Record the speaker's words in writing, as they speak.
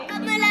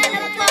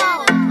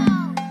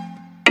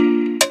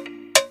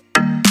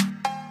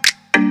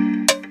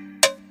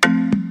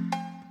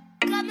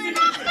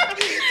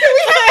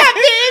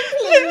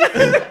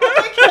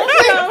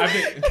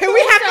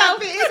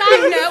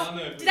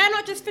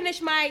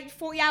like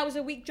 40 hours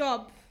a week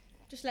job.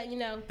 Just letting you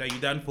know. That you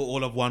done for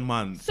all of 1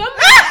 month. Somewhere.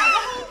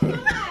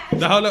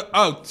 The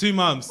whole 2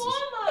 months. 4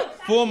 months.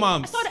 4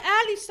 months. I started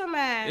early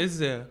somewhere. Is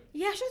there?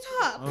 Yeah, shut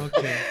up.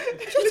 Okay.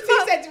 She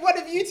said one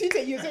of you two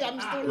take you. I'm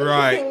still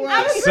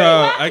Right.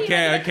 So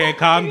okay,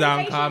 calm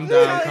down,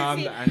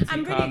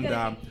 auntie, calm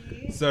down.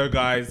 So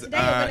guys, Today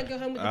you're gonna go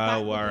home with the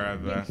back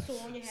wherever.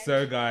 on your head.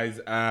 So guys,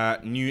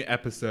 new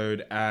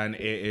episode, and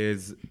it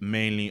is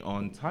mainly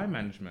on time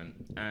management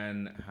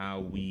and how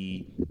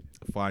we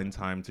find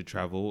time to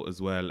travel,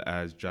 as well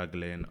as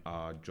juggling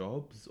our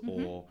jobs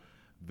or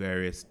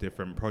various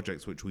different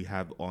projects which we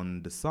have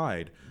on the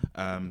side.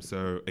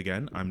 So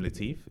again, I'm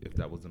Latif, if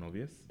that wasn't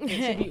obvious.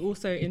 Should we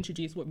also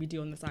introduce what we do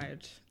on the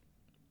side?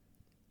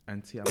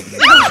 Auntie, I'm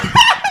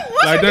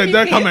like,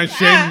 don't come and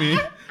shame me.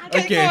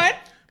 Okay, go on.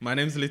 My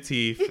name's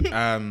Latif.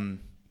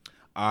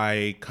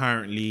 I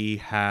currently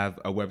have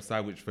a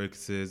website which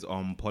focuses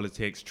on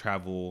politics,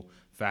 travel,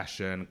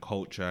 fashion,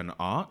 culture, and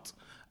art.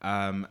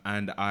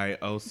 And I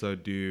also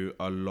do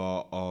a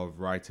lot of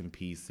writing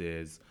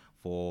pieces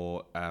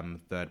for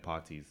third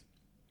parties.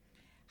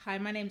 Hi,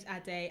 my name's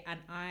Ade, and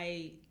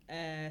I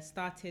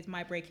started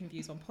my breaking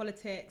views on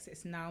politics.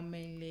 It's now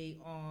mainly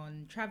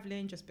on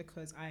travelling, just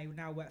because I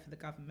now work for the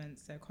government.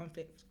 So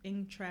conflict of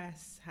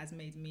interest has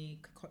made me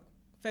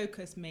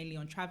focus mainly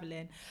on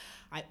travelling.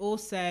 I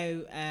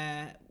also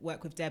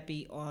work with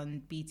Debbie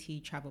on BT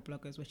Travel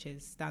Bloggers, which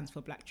stands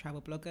for Black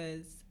Travel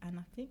Bloggers. And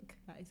I think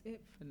that is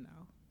it for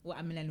now. Well,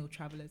 I'm Millennial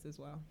Travellers as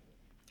well.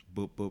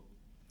 Boop, boop.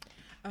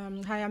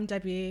 Hi, I'm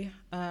Debbie.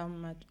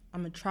 I'm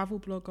a travel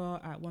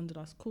blogger at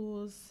Wanderlust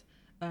Cause.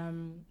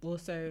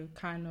 Also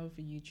kind of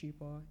a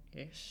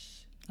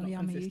YouTuber-ish. Oh, yeah,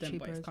 I'm a YouTuber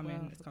but it's as coming,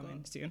 well, it's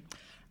coming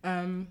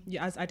soon.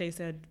 Yeah, as Ade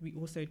said, we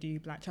also do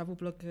Black Travel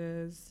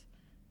Bloggers,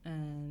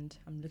 and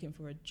I'm looking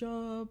for a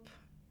job.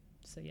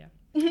 So yeah.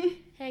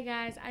 Hey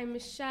guys, I'm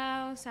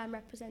Michelle, so I'm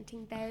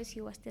representing those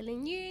who are still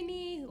in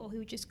uni or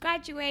who just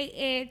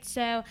graduated.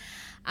 So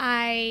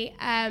I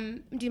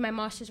am doing my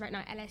master's right now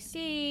at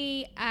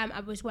LSE.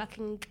 I was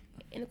working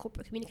in a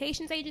corporate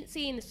communications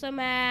agency in the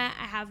summer.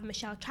 I have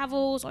Michelle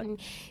Travels on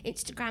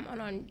Instagram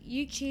and on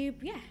YouTube.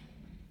 Yeah,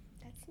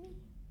 that's me.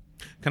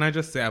 Can I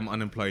just say I'm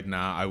unemployed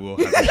now? I will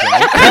have a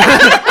job.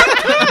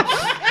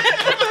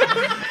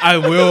 I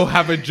will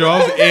have a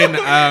job in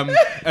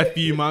a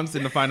few months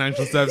in the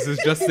financial services.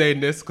 Just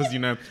saying this because,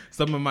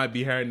 someone might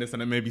be hearing this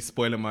and it may be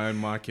spoiling my own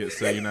market.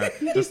 So,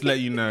 just let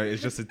you know,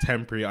 it's just a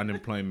temporary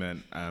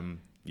unemployment.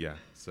 Yeah,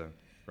 so,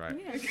 right.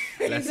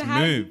 Yeah. Let's So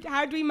move.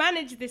 How do we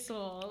manage this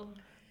all?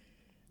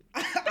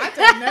 I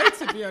don't know,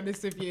 to be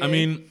honest with you. I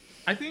mean,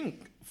 I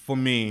think for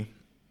me,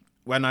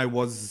 when I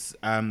was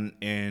when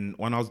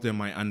I was doing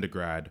my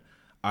undergrad,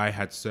 I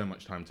had so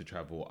much time to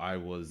travel. I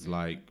was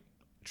like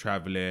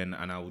traveling,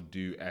 and I would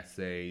do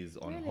essays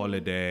on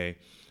holiday.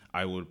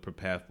 I would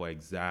prepare for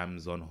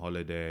exams on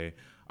holiday.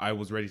 I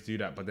was ready to do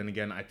that, but then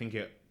again, I think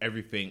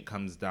everything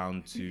comes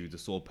down to the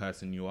sort of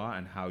person you are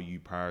and how you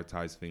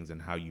prioritize things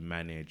and how you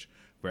manage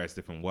various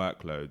different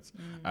workloads.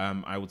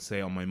 I would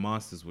say on my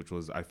master's, which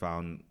was I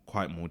found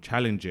quite more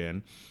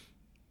challenging,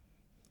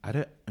 I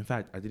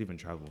didn't even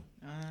travel.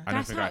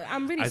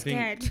 I'm really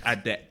scared. Think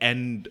at the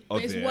end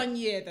of it's 1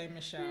 year though,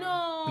 Michelle.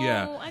 No.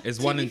 Yeah, it's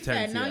one in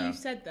 10. Now you've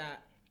said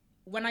that.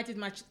 When I did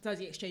my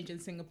study exchange in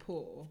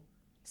Singapore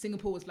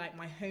was like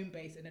my home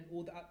base, and then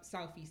all the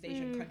Southeast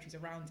Asian countries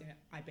around it,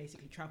 I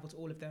basically traveled to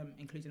all of them,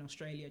 including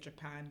Australia,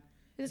 Japan.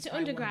 Is it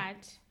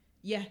undergrad?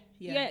 Yeah.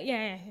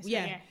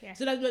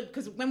 So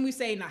because when we were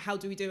saying like how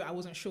do we do it, I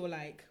wasn't sure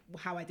like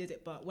how I did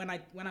it, but when I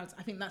was,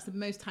 I think that's the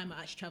most time I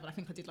actually traveled. I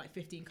think I did like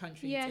 15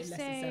 countries in less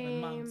than 7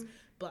 months.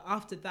 But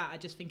after that, I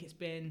just think it's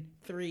been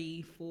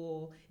 3,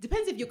 4.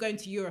 Depends if you're going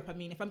to Europe. I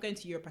mean, if I'm going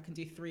to Europe, I can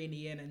do 3 in a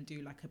year and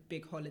do like a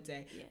big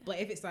holiday. Yeah. But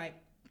if it's like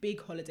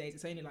big holidays,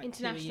 it's only like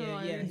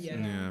international 2 a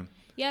year.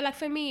 Yeah, like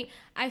for me,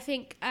 I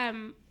think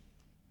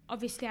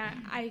obviously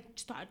I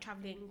started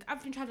traveling.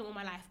 I've been traveling all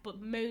my life, but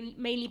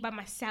mainly by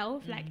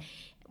myself. Like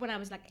when I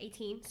was like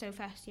 18, so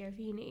first year of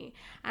uni,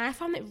 and I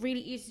found it really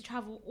easy to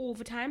travel all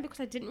the time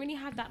because I didn't really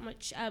have that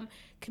much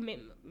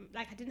commitment.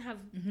 Like I didn't have.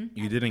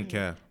 You didn't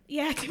care.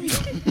 Yeah,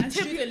 And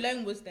student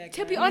loan was there.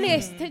 To be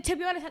honest,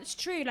 that's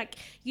true. Like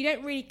you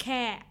don't really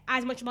care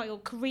as much about your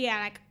career,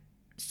 like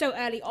so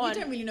early on.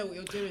 You don't really know what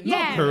you're doing.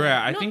 Not career.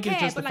 I think care,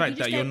 it's just the but, fact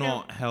you that you're don't know.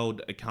 not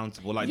held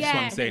accountable. Like, that's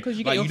what I'm saying. Because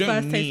you like, get your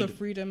don't first taste need- of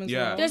freedom as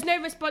well. There's no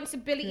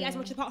responsibility as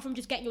much apart from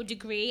just getting your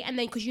degree, and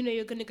then because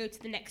you're going to go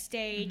to the next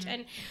stage,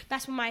 and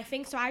that's my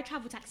thing. So I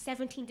traveled to like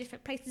 17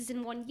 different places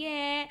in 1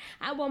 year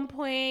at one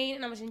point,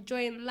 and I was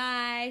enjoying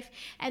life.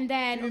 And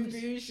then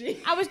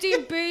I was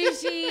doing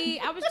bougie.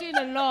 I was doing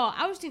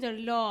a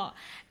lot.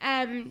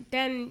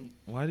 Then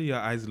Why do your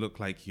eyes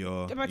look like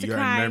you're about to in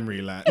cry.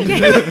 memory land?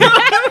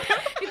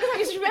 because I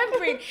just just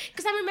remembering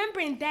because I'm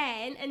remembering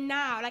then and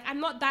now. Like I'm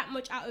not that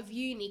much out of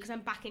uni because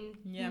I'm back in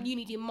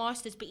uni doing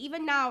masters. But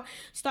even now,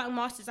 starting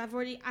masters, I've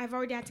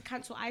already had to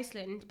cancel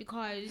Iceland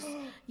because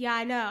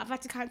I know I've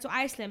had to cancel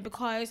Iceland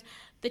because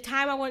the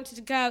time I wanted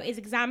to go is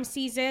exam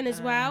season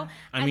as well.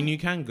 I mean, you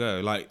can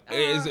go. Like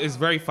it's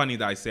very funny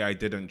that I say I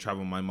didn't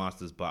travel my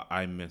masters, but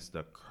I missed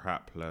a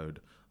crap load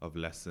of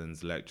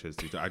lessons, lectures.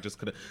 I just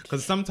couldn't,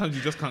 because sometimes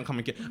you just can't come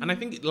and get. And I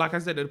think, like I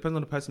said, it depends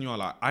on the person you are.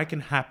 Like I can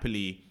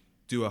happily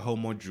do a whole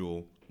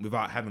module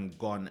without having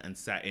gone and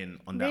sat in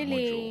on that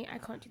module. I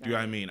can't do that. Do you know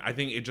what I mean? I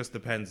think it just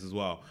depends as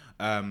well.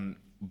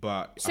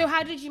 But so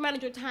how did you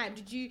manage your time?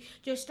 Did you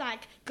just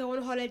like go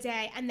on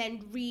holiday and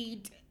then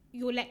read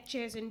your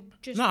lectures and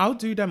just... No, I'll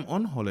do them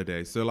on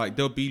holiday. So like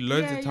there'll be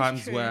loads of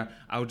times true. where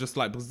I'll just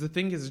like, because the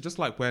thing is, it's just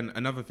like when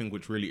another thing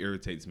which really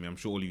irritates me, I'm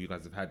sure all of you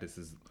guys have had this,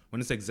 is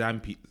when it's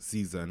exam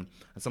season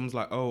and someone's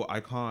like, oh, I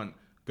can't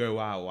go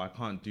out or I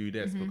can't do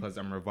this because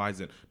I'm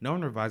revising. No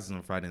one revises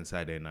on Friday and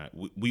Saturday night.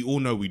 We all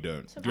know we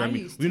don't. Do you know what I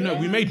mean? We know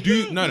we may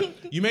do. No,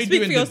 you may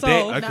do in the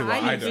day. Okay, No,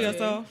 well, I I do.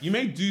 don't. You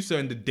may do so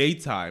in the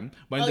daytime,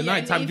 but in the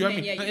nighttime, do you know what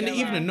I mean? yeah, In the you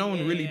evening, go no out.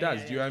 one really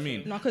does. Do you know what I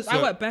mean? No, because So-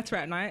 I work better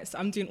at night, so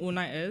I'm doing all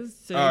nighters.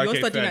 So Oh, you're okay,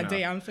 studying fair at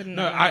day, enough. I'm studying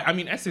No, at night. I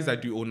mean essays I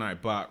do all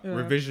night, but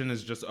revision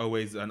is just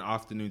always an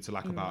afternoon to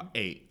like about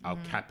 8. I'll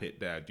cap it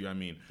there. Do you know what I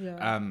mean?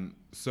 Yeah.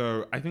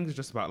 So I think it's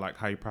just about like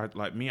how you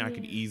like me. I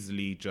could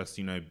easily just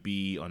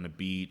be on the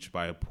beach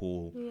by a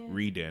pool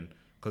reading,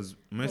 because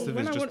most of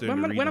when it's I just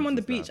want- doing when I'm on the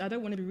and beach, stuff. I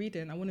don't want to be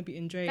reading. I want to be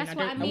enjoying. That's I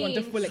what don't. I I want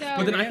the mean. full So-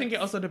 experience. But then I think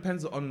it also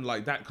depends on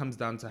like that comes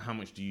down to how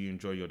much do you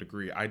enjoy your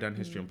degree. I done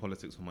history and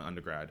politics for my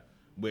undergrad,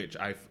 which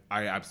I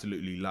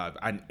absolutely love,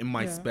 and in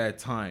my spare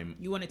time,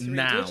 You wanted to read,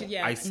 now which is-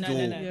 yeah. I No,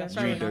 still that's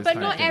fair read enough. those But kind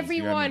not of things, do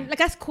you know what I everyone, mean? like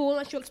that's cool,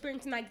 that's your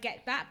experience and I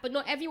get that, but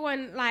not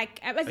everyone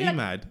like... Are you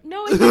mad?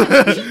 No, it's not.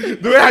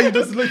 The way how you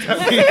just looked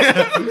at me.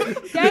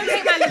 Don't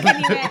take my look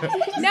anywhere.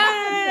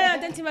 No,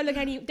 don't take my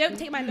look don't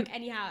take my look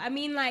anyhow. I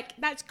mean, like,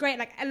 that's great.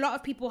 Like, a lot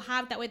of people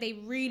have that where they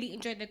really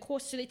enjoy their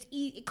course, so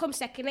it comes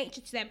second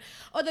nature to them.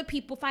 Other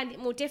people find it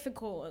more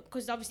difficult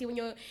because obviously when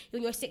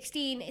you're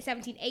 16,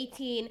 17,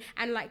 18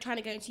 and like trying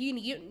to go into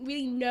uni, you don't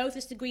really know if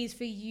this degree is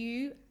for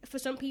you, for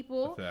some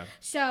people. Fair.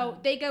 So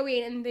they go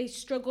in and they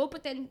struggle,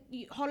 but then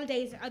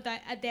holidays are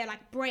their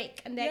like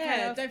break and they're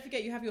kind of... Don't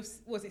forget you have your,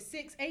 was it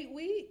 6-8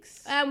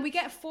 weeks? We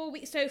get 4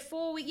 weeks, so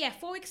 4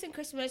 weeks in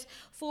Christmas,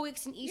 4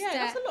 weeks in Easter.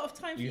 Yeah, that's a lot of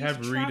time for You you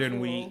have to reading travel.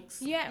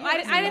 weeks. Yeah, Yeah,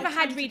 it's a I lot never of had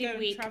time to go reading and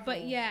week, travel.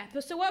 but yeah.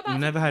 But so what about... You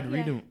never had yeah.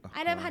 reading...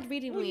 I never had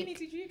reading What uni week.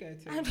 did you go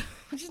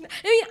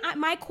to?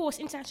 My course,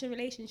 international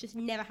relations, just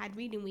never had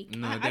reading week.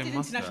 No, I they did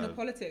must international have.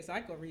 politics. I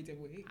got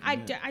reading week. I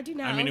do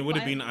now. I mean, it would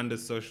have but been under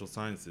social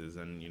sciences,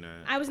 and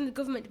I was in the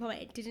government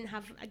department.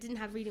 I didn't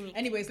have reading week.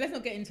 Anyways, let's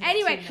not get into that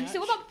Anyway, too much. so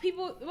what about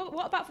people?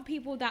 What about for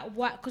people that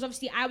work? Because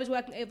obviously I was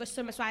working over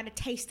summer, so I had a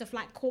taste of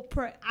like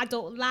corporate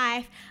adult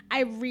life.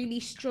 I really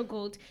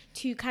struggled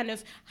to kind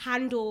of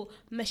handle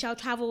Michelle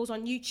Travels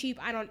on YouTube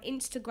and on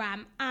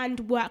Instagram and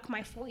work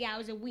my 40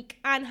 hours a week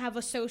and have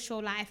a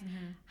social life.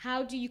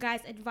 How do you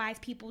guys advise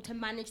people to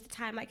manage the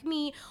time like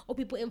me or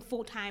people in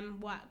full-time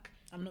work?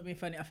 I'm not being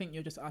funny. I think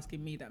you're just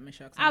asking me that,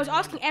 Michelle. 'cause I was I'm the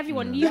asking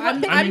everyone. only You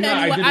one. have, I mean, no,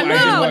 I did- I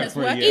did know. work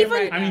for it, yeah. Even-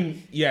 right I now.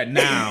 mean, yeah,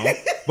 now,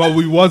 but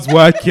we was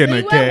working,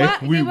 We were okay?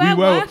 work- we were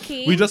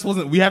working. We just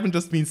wasn't. We haven't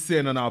just been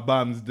sitting on our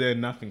bums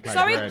doing nothing. Like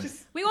Sorry, that.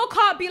 we all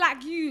can't be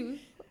like you.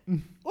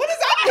 What does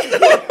that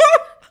mean?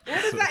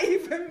 What does that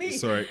even mean?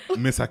 Sorry,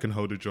 Miss, I can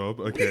hold a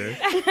job, okay?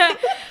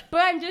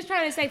 But I'm just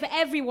trying to say, for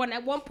everyone,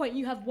 at one point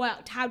you have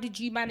worked. How did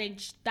you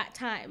manage that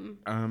time?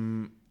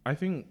 I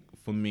think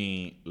for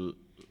me,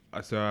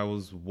 so I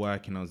was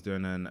working. I was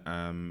doing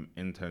an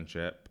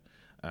internship,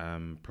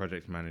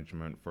 project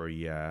management for a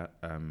year,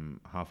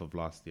 half of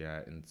last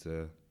year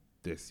into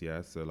this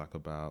year, so like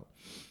about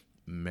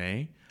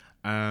May.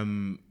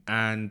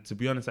 And to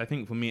be honest, I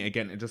think for me,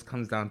 again, it just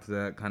comes down to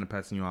the kind of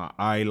person you are.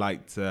 I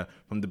like to,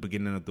 from the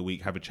beginning of the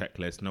week, have a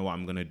checklist, know what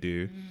I'm going to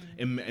do.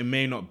 It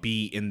may not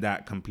be in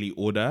that complete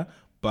order,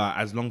 but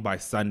as long by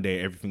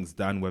Sunday, everything's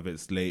done, whether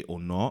it's late or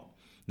not,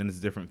 then it's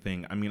a different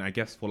thing. I mean, I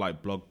guess for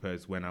like blog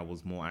posts, when I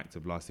was more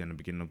active last year and the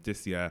beginning of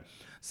this year,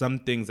 some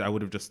things I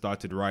would have just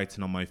started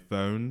writing on my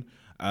phone,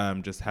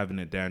 just having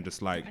it there and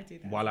just like I do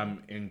that while as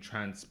I'm in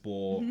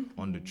transport,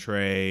 on the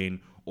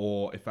train,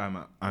 or if I'm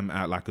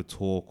at like a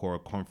talk or a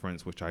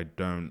conference, which I'm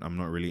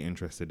not really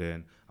interested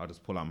in, I'll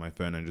just pull out my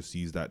phone and just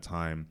use that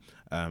time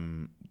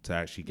to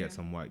actually get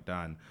some work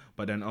done.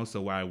 But then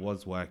also where I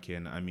was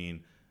working, I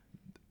mean,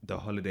 the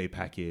holiday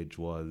package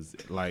was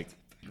like,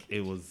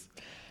 it was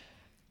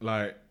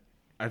like,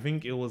 I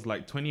think it was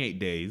like 28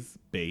 days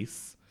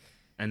base,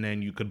 and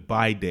then you could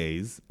buy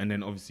days, and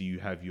then obviously you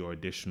have your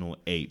additional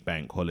 8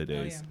 bank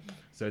holidays. Oh, yeah.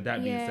 So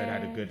that being said, I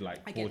had a Yeah. good like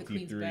I get the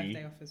Queen's 43.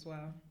 birthday off as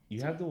well.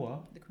 You have the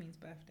what? The Queen's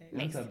birthday.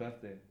 When's her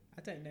birthday?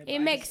 I don't know. but It I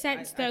makes just-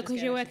 sense I though just because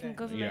get you're it working today.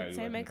 government, Yeah, you're so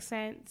it working. makes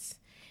sense.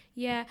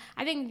 Yeah,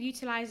 I think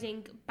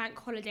utilizing bank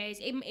holidays,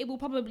 it will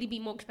probably be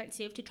more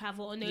expensive to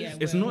travel on those. Yeah,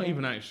 It's well, not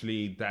even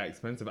actually that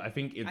expensive. I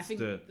think it's I think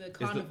the the it's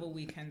carnival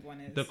weekend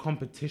one is. the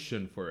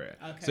competition for it.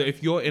 Okay. So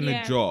if you're in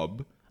Yeah. a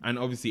job And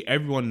obviously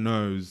everyone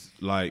knows,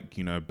 like,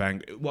 you know,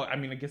 well, I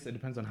mean, I guess it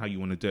depends on how you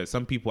want to do it.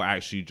 Some people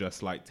actually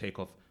just like take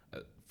off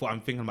I'm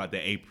thinking about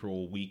the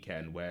April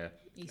weekend where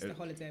Easter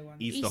holiday one.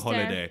 Easter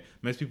holiday.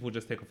 Most people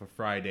just take off a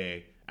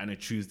Friday and a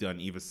Tuesday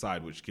on either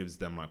side, which gives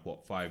them like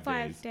what, 5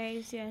 days. 5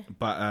 days, yeah.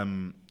 But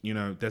you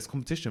know, there's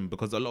competition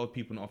because a lot of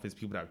people in the office,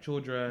 people that have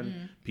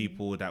children,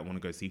 people that want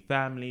to go see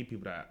family,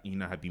 people that, you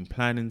know, have been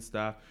planning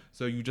stuff.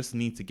 So you just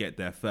need to get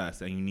there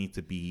first, and you need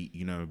to be,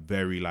 you know,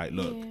 very like,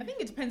 look. I think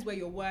it depends where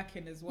you're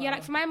working as well. Yeah,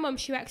 like for my mum,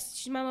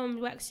 my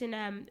mum works in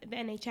the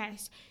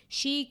NHS.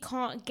 She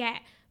can't get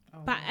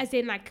as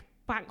in like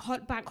bank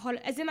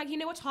holiday, as in like, you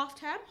know what's half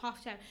term.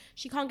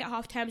 She can't get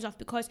half terms off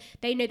because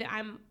they know that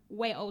I'm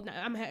way old now.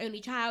 I'm her only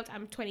child.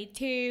 I'm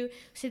 22,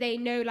 so they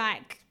know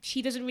like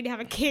she doesn't really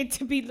have a kid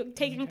to be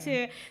taking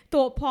to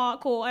Thorpe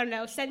Park or I don't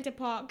know, Centre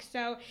Park.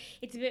 So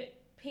it's a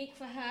bit peak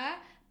for her.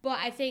 But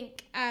I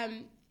think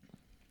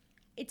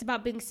it's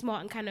about being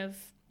smart and kind of,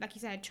 like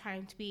you said,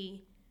 trying to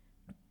be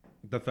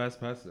the first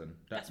person.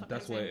 That's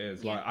what it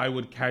is. Yeah. Like, I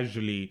would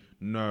casually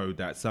know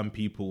that some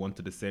people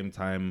wanted the same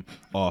time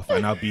off,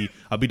 and I'll be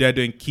there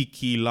doing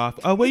kiki laugh.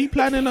 Oh, where are you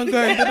planning on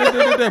going?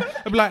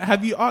 I'll be like,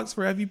 have you asked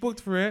for it? Have you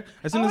booked for it?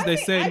 As soon as they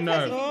say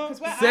no,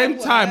 same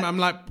time, I'm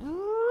like,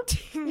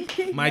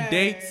 my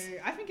dates.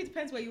 I think it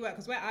depends where you work,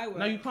 because where I work...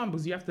 No, you can't,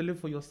 because you have to live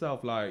for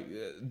yourself. Like,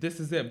 this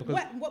is it.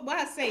 Because what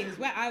I was saying is,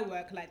 where I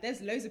work, like, there's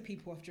loads of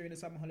people off during the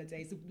summer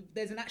holidays.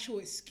 There's an actual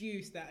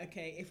excuse that,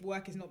 okay, if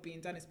work is not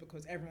being done, it's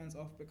because everyone's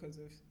off because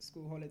of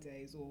school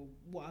holidays or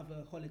what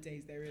other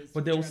holidays there is.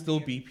 But there will still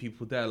be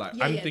people there. Like,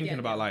 I'm thinking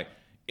about, like,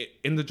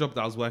 in the job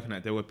that I was working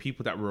at, there were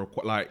people that were,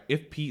 like,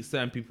 if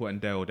certain people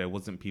weren't there or there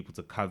wasn't people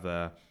to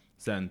cover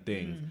certain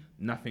things,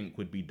 nothing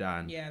would be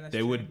done. Yeah, that's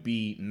there true. would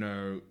be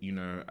no, you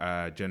know,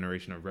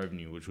 generation of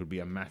revenue, which would be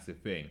a massive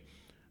thing.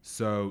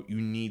 So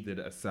you needed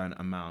a certain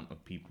amount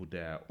of people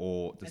there,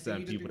 or the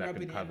certain people that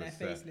can cover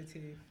stuff.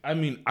 I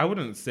mean, I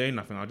wouldn't say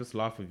nothing. I'll just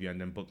laugh with you and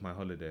then book my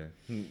holiday.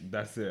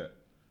 That's it.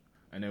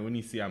 And then when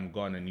you see I'm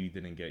gone and you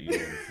didn't get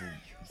yours,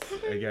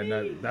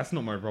 again, that's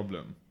not my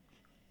problem.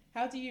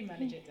 How do you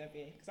manage it,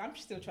 Debbie? Because I'm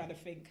still trying to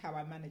think how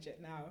I manage it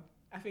now.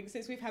 I think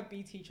since we've had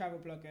BT travel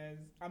bloggers,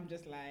 I'm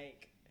just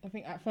like... I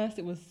think at first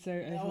it was so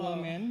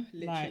overwhelming,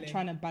 like literally.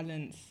 trying to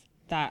balance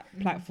that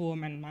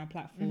platform and my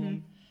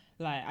platform.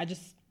 Like, I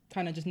just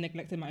kind of just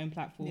neglected my own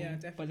platform. Yeah,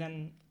 definitely. But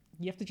then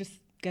you have to just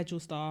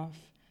schedule stuff,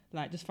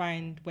 like just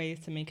find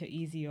ways to make it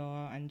easier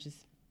and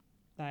just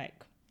like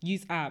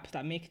use apps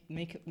that make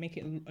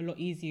it a lot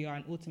easier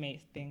and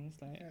automate things.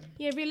 Like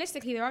yeah,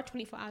 realistically, there are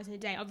 24 hours in a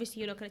day.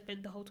 Obviously, you're not going to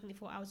spend the whole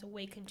 24 hours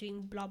awake and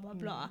doing blah blah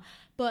blah.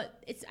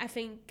 But it's, I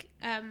think,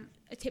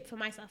 a tip for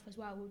myself as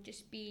well would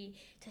just be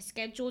to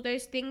schedule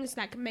those things,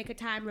 like make a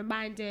time,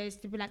 reminders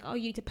to be like, oh,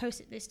 you need to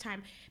post it this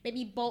time.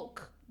 Maybe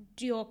bulk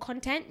do your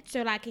content.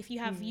 So like if you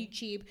have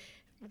YouTube,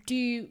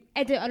 do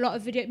edit a lot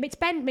of video,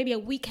 spend maybe a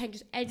weekend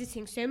just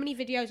editing so many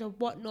videos or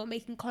whatnot,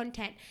 making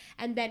content,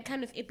 and then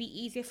kind of it'd be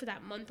easier for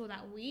that month or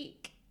that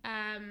week.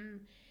 And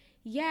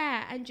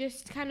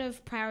just kind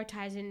of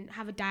prioritize and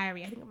have a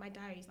diary. I think my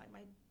diary is like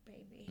my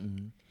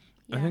baby.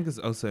 I think it's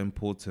also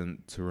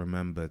important to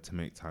remember to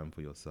make time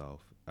for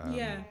yourself.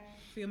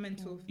 For your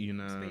mental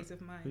space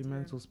of mind. For your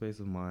mental space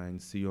of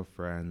mind, see your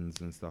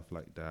friends and stuff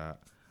like that.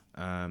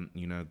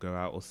 Go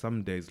out. Or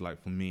some days,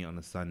 like for me on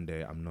a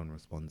Sunday, I'm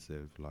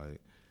non-responsive. Like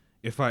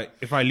if I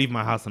leave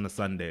my house on a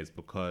Sunday, it's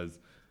because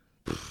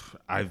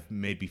I've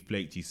maybe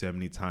flaked you so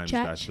many times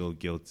that I feel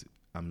guilty.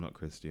 I'm not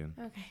Christian.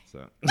 Okay.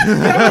 So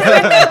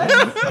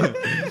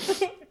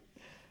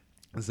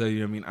so you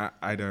know what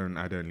I mean?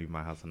 I don't leave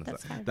my house on a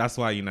Sunday. That's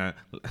why,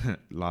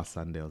 last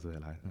Sunday I was like,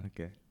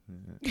 okay,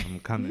 I'm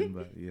coming,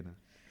 but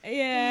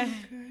Yeah.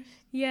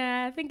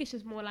 Yeah, I think it's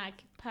just more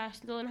like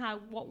personal and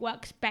what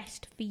works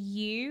best for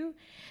you.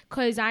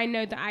 Because I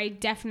know that I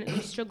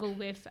definitely struggle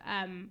with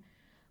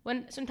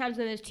sometimes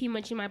when there's too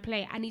much in my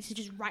plate, I need to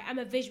just write. I'm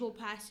a visual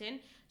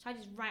person, so I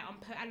just write on.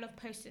 I love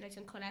post-it notes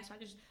and colour, so I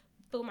just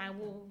fill my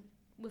wall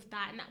with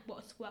that, and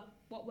that's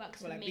what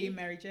works for like me. Being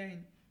Mary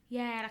Jane.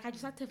 Yeah, like I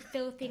just like to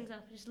fill things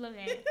up. I just love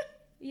it.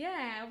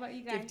 Yeah, how about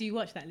you guys? Do you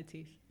watch that,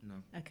 Latif? No.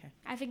 Okay.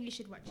 I think you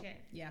should watch it.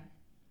 Yeah.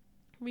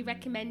 We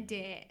recommend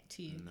it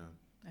to you. No.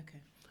 Okay.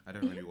 I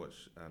don't really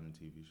watch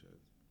TV shows.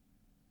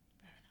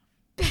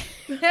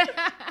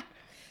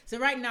 So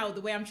right now,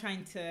 the way I'm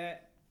trying to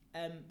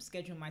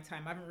schedule my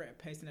time, I haven't written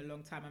a post in a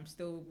long time. I'm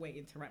still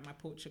waiting to write my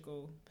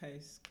Portugal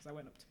post because I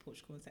went up to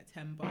Portugal in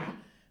September.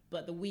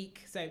 But the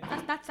week, so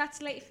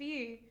that's late for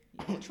you.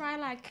 Try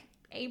like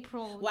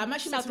April. Well, I'm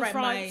actually meant to write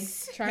my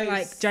try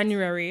like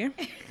January.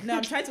 No,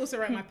 I'm trying to also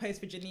write my post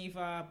for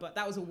Geneva, but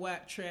that was a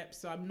work trip,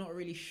 so I'm not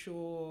really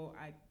sure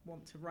I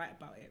want to write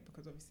about it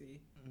because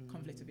obviously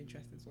conflict of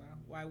interest as well.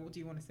 Why? What do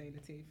you want to say,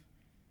 Latif?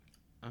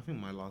 I think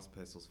my last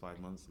post was 5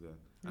 months ago,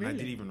 and Really? I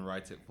didn't even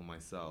write it for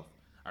myself.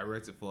 I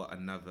wrote it for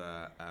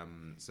another.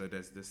 So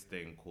there's this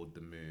thing called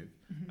The Move.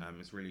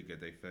 It's really good.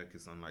 They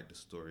focus on like the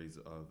stories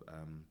of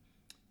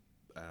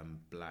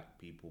black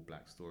people,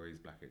 black stories,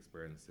 black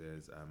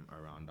experiences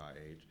around our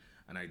age,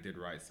 and I did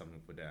write something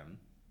for them.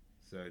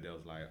 So there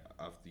was like,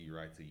 after you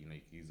write it, you know,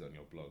 you can use it on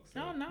your blog.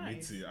 So Oh,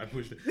 nice. Me too. I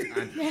pushed it.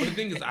 And but the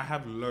thing is, I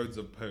have loads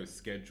of posts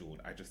scheduled.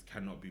 I just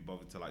cannot be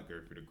bothered to like go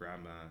through the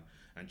grammar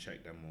and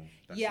check them all.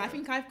 That's Yeah, it. I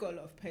think I've got a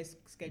lot of posts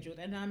scheduled,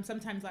 and I'm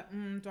sometimes like,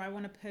 do I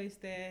want to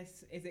post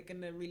this? Is it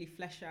gonna really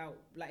flesh out?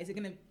 Like, is it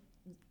gonna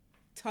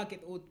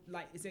target, or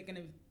like, is it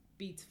gonna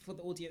be for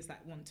the audience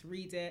that want to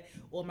read it,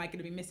 or am I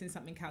gonna be missing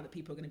something out that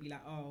people are gonna be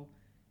like, oh,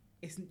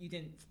 you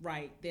didn't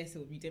write this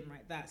or you didn't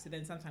write that? So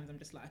then sometimes I'm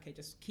just like, okay,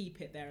 just keep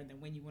it there, and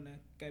then when you want to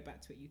go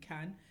back to it, you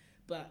can.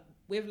 But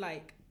with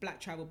like Black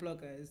travel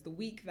bloggers, the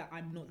week that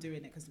I'm not doing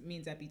it, because me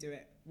and Debbie do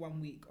it 1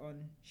 week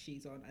on,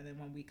 she's on, and then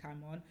 1 week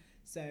I'm on.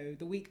 So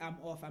the week I'm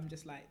off, I'm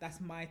just like,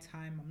 that's my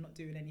time. I'm not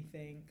doing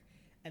anything.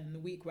 And the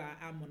week where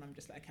I am on, I'm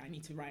just like, okay, I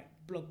need to write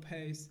blog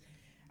posts.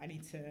 I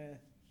need to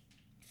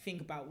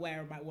think about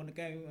where I might want to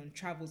go on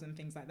travels and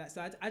things like that.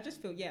 So I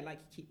just feel, yeah, like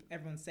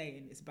everyone's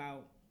saying, it's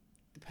about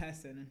the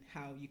person and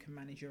how you can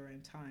manage your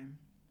own time.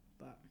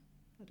 But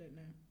I don't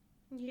know.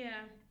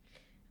 Yeah.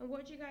 And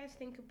what do you guys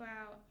think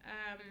about,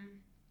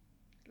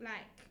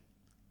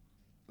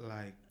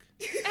 Like,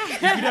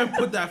 if you don't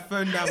put that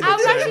phone down. I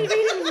was then- actually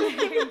reading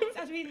notes.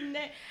 I was reading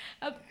notes.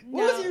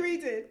 What was you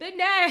reading? The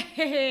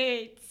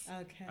notes.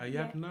 Okay. Oh, you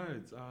have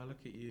notes. Oh, look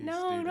at you.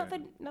 No,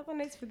 student. not the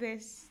notes for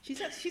this.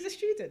 She's a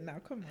student now.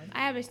 Come on.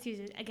 I am a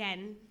student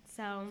again,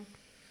 so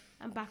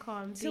I'm back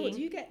on. So what,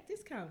 do you get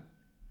discount?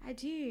 I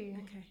do.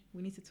 Okay,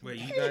 we need to talk. Wait,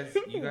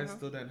 you guys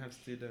still don't have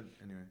student?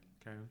 Anyway,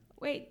 carry on.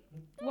 Wait,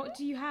 what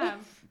do you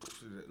have?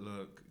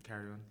 Look,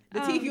 carry on.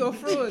 The TV, you're a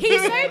fraud.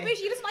 He's so bougie.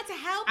 He doesn't like to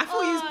help I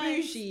thought he was us.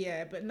 bougie,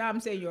 yeah, but now I'm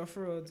saying you're a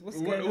fraud.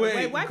 What's going on?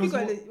 Wait, Why have you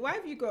got? because Why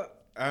have you got?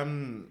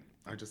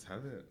 I just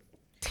have it.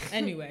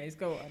 Anyways,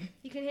 go on.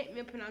 You can hit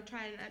me up and I'll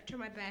try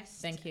my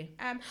best. Thank you.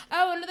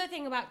 Another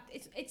thing about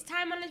it's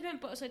time management,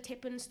 but also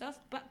tip and stuff.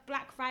 But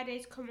Black Friday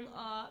is coming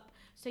up,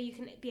 so you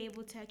can be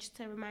able to just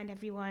to remind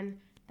everyone.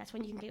 That's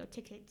when you can get your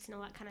tickets and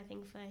all that kind of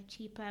thing for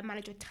cheaper.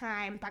 Manage your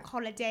time, bank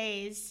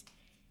holidays,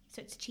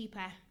 so it's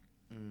cheaper.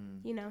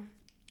 You know.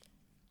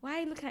 Why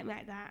are you looking at me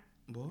like that?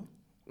 What?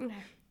 No.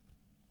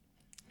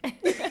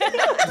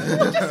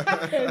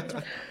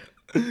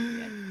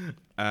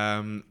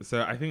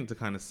 So I think to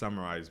kind of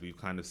summarize, we've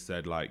kind of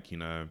said like, you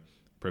know,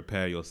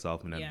 prepare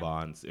yourself in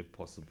advance, if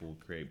possible,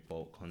 create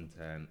bulk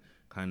content,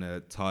 kind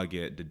of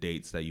target the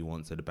dates that you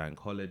want, so the bank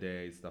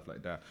holidays, stuff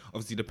like that.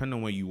 Obviously, depending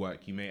on where you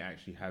work, you may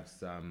actually have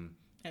some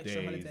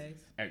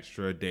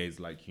extra days,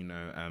 like, you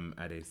know,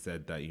 Ade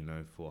said that, you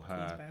know, for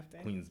her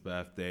Queen's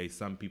birthday,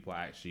 some people are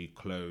actually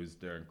closed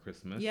during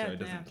Christmas, so it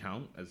doesn't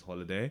count as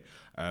holiday.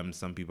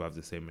 Some people have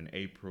the same in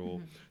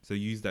April, so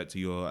use that to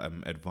your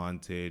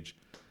advantage.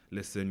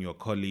 Listen, your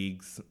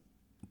colleagues,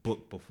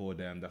 book before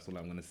them. That's all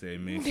I'm gonna say.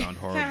 It may sound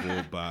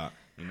horrible, but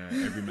you know,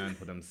 every man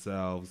for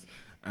themselves.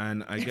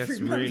 And I guess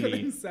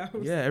really,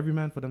 every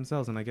man for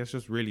themselves. And I guess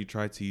just really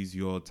try to use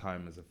your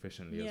time as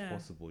efficiently as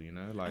possible. You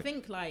know, like I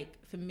think like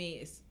for me,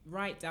 it's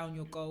write down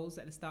your goals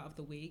at the start of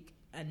the week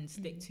and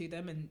stick to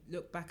them and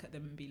look back at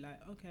them and be like,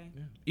 okay.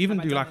 Yeah. Even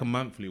do like a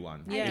monthly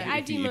one. Yeah, I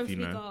do monthly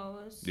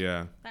goals.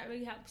 Yeah, that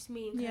really helps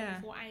me in kind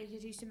of what I need to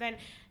do. So then,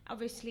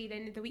 obviously,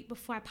 then the week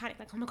before I panic,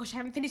 like, oh my gosh, I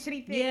haven't finished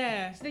anything.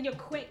 Yeah. So then you're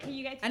quick and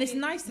you get. And it's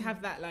nice to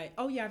have that, like,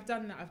 oh yeah, I've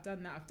done that.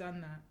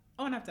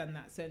 Oh, and I've done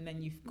that. So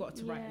then you've got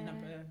to write a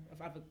number of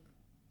other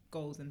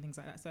goals and things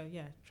like that. So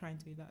yeah, try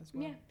and do that as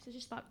well. Yeah. So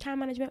just about time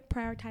management,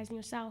 prioritizing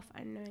yourself,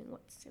 and knowing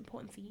what's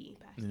important for you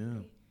personally.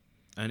 Yeah.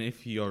 And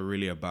if you're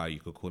really about, you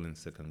could call in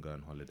sick and go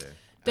on holiday.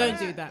 Don't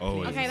do that.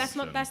 Please. Okay, that's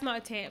not a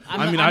tip.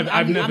 I've never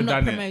I'm done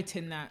not it.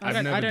 promoting that. I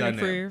don't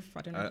approve.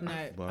 I don't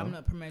No, well, I'm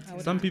not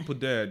promoting. Some people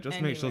do. Just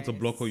make sure to Anyways.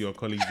 block all your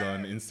colleagues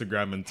on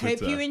Instagram and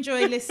Twitter. Hope you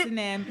enjoy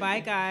listening. Bye,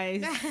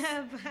 guys.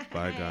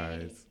 Bye,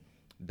 guys.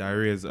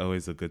 Diarrhea is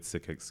always a good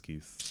sick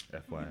excuse,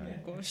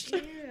 FYI. Gosh.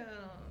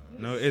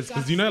 No, it's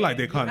because you know, like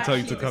they can't tell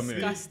you to come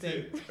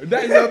Disgusting. in.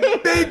 That is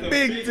a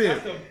big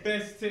tip. That's the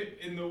best tip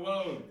in the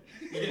world.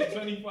 You get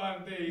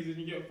 25 days and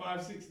you get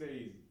 5-6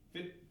 days.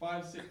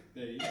 5-6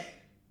 days.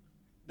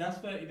 That's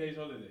 30 days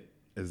holiday.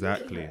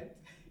 Exactly.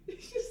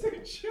 It's just so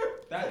true.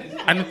 That is.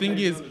 And the thing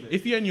is,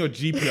 if you and your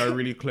GP are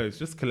really close,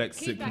 just collect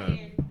sick note.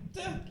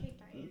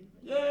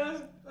 Yeah,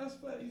 that's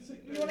 36 days.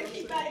 You want to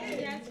keep that in?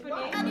 Yeah, it's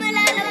funny.